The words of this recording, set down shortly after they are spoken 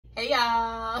Hey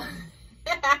y'all.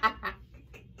 Okay.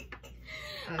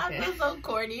 I feel so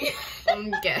corny.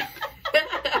 Okay.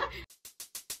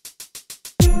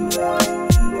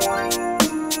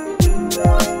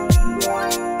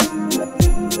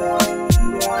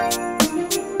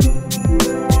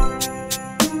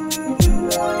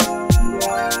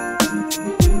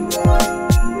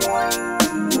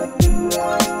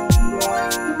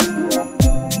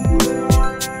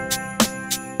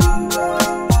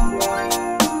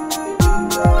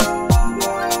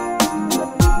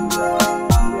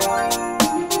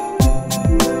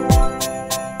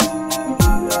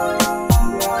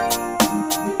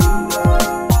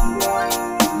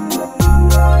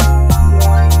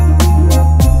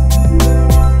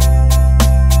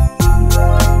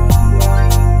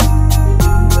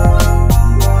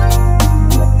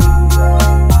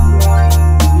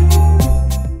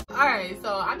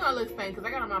 because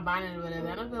I got on my bonnet or whatever,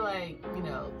 and I feel like, you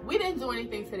know, we didn't do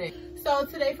anything today. So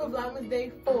today for Vlogmas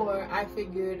Day 4, I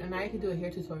figured, and I could do a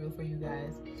hair tutorial for you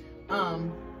guys. I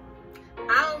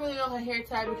don't really know her hair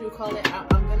type, what you would call it. I'm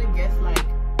gonna guess like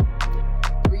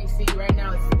 3C. Right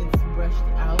now it's brushed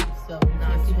out, so you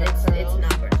can't see her curls. It's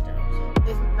not brushed out. So.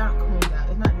 It's not combed out.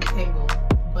 It's not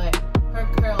detangled, but her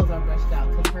curls are brushed out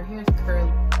because her hair's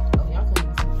curly. Oh, y'all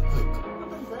couldn't see. What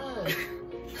was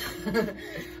that?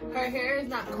 Her hair is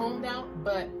not combed out,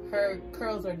 but her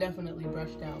curls are definitely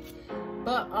brushed out.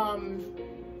 But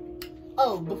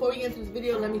oh, before we get into this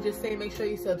video, let me just say, make sure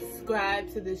you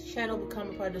subscribe to this channel, become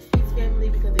a part of the Sweets family,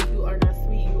 because if you are not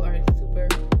sweet, you are super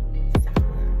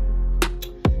sour.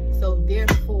 So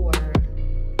therefore,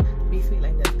 be sweet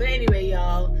like that. But anyway,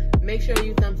 y'all, make sure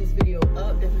you thumbs this video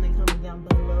up. Definitely comment down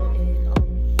below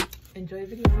and enjoy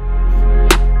the video.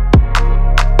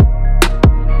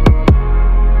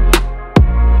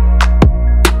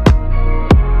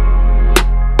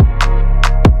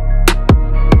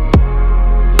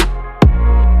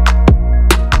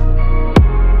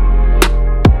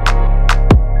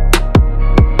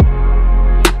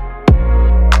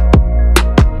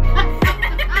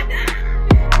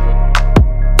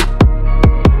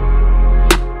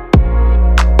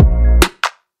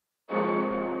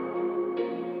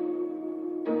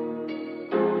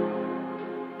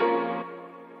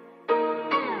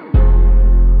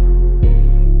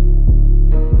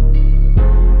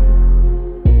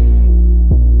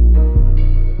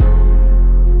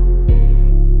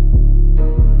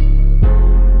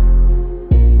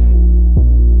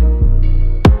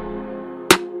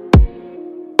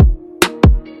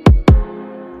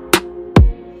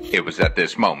 It was at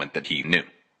this moment that he knew.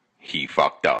 He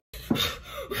fucked up.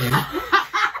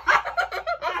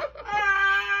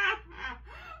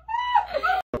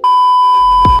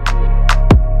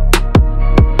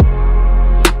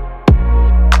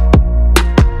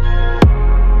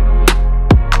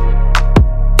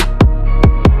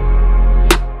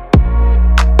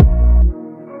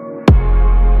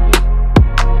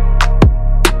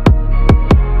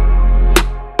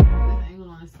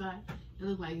 It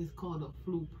looks like it's called a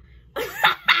fluke.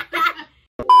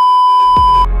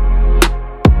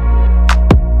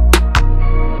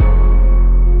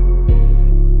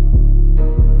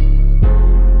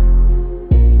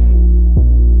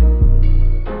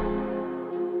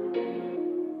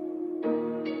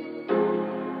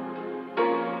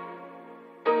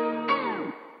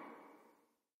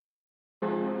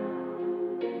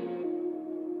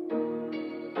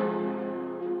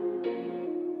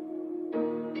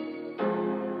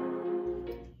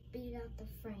 Beat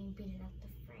it out the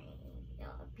frame, y'all.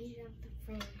 Beat it out the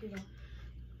frame, beat it out.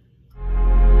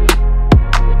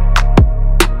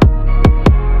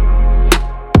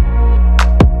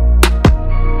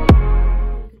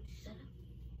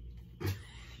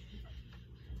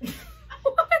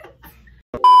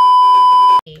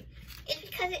 It's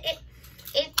because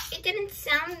it didn't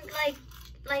sound like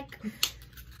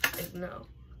no.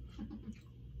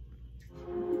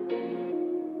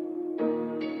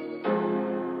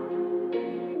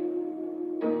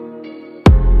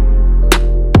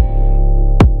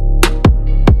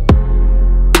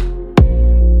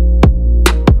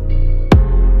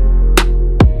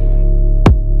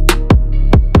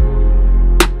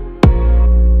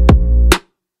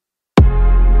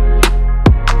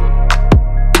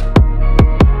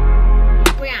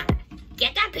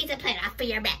 For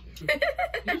your back.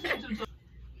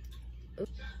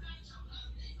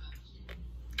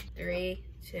 3,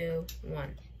 2,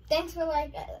 1. Thanks for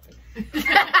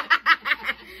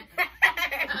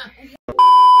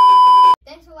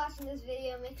Thanks for watching this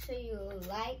video. Make sure you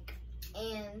like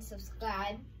and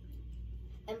subscribe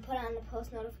and put on the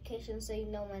post notifications so you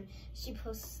know when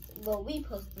we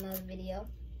post another video.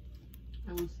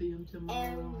 I will see him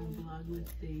tomorrow on Vlogmas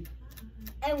Day.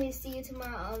 And we see you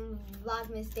tomorrow on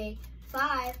Vlogmas Day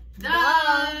 5. Duh!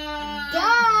 Duh!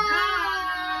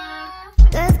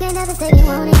 Girls can't never say they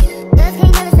want it. Girls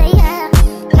can't never say